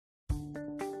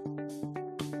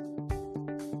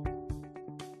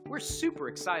We're super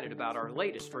excited about our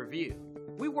latest review.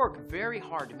 We work very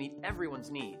hard to meet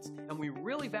everyone's needs, and we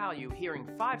really value hearing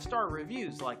 5-star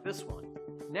reviews like this one.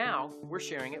 Now, we're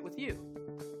sharing it with you.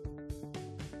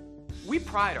 We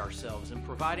pride ourselves in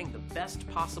providing the best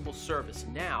possible service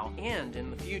now and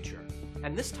in the future,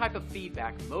 and this type of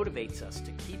feedback motivates us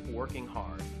to keep working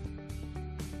hard.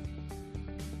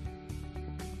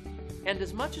 And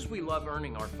as much as we love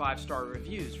earning our 5-star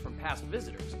reviews from past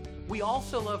visitors, we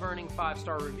also love earning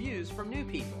 5-star reviews from new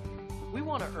people. We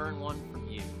want to earn one from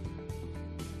you.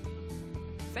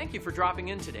 Thank you for dropping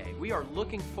in today. We are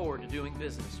looking forward to doing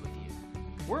business with you.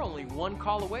 We're only one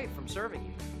call away from serving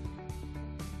you.